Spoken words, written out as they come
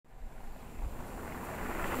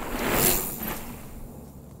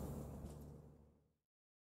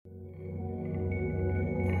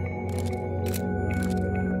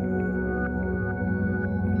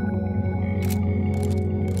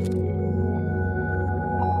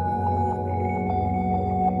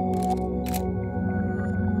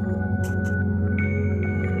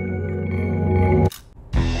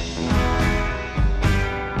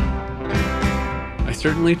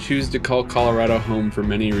certainly choose to call Colorado home for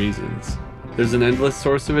many reasons. There's an endless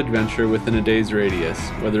source of adventure within a day's radius,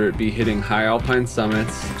 whether it be hitting high alpine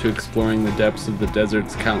summits to exploring the depths of the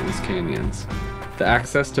desert's countless canyons. The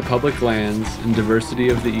access to public lands and diversity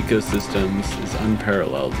of the ecosystems is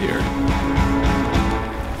unparalleled here.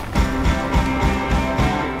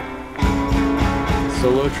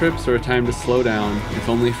 Solo trips are a time to slow down, if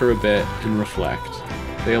only for a bit, and reflect.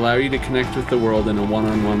 They allow you to connect with the world in a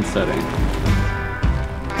one-on-one setting.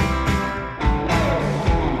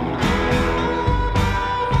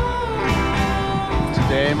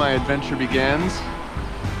 Today my adventure begins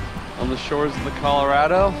on the shores of the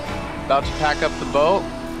Colorado. About to pack up the boat,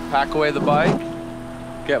 pack away the bike,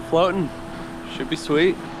 get floating. Should be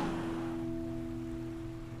sweet.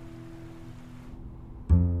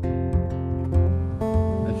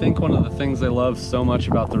 I think one of the things I love so much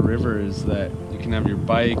about the river is that you can have your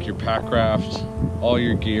bike, your pack raft, all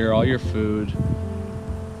your gear, all your food,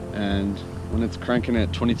 and when it's cranking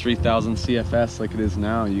at 23,000 CFS like it is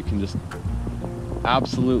now, you can just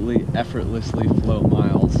absolutely effortlessly float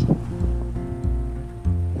miles.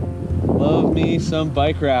 Love me some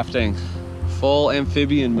bike rafting, full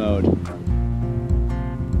amphibian mode.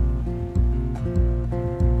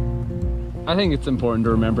 I think it's important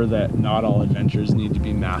to remember that not all adventures need to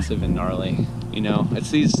be massive and gnarly. You know,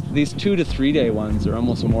 it's these 2 to 3 day ones are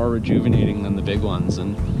almost more rejuvenating than the big ones,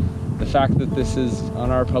 and the fact that this is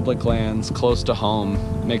on our public lands close to home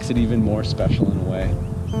makes it even more special in a way.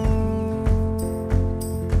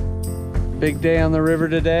 Big day on the river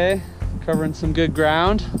today, covering some good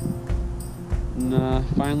ground, and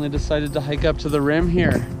finally decided to hike up to the rim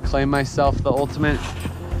here, claim myself the ultimate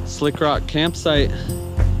slick rock campsite.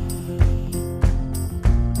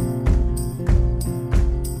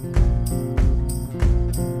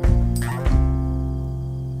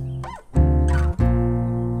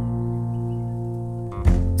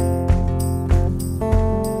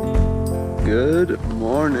 Good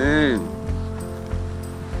morning.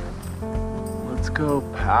 Let's go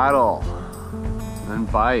paddle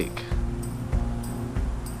and bike.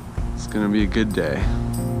 It's gonna be a good day.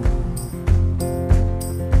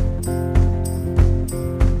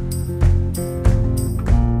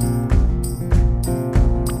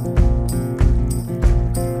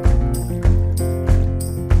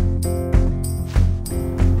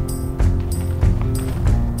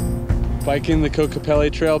 Biking the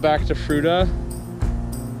Cocopelli Trail back to Fruta.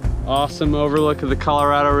 Awesome overlook of the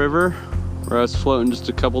Colorado River, where I was floating just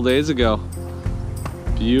a couple days ago.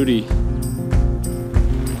 Beauty.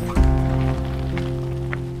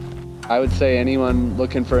 I would say anyone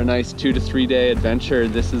looking for a nice 2 to 3 day adventure,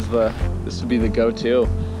 this would be the go-to.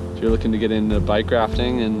 If you're looking to get into bike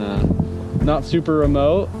rafting and not super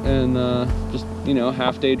remote and just, you know,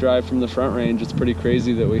 half-day drive from the Front Range. It's pretty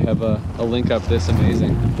crazy that we have a link up this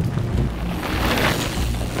amazing.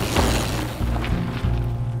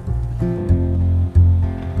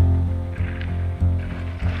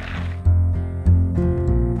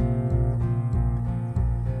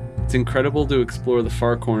 It's incredible to explore the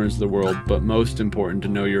far corners of the world, but most important to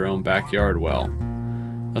know your own backyard well.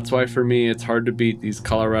 That's why for me, it's hard to beat these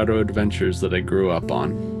Colorado adventures that I grew up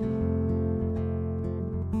on.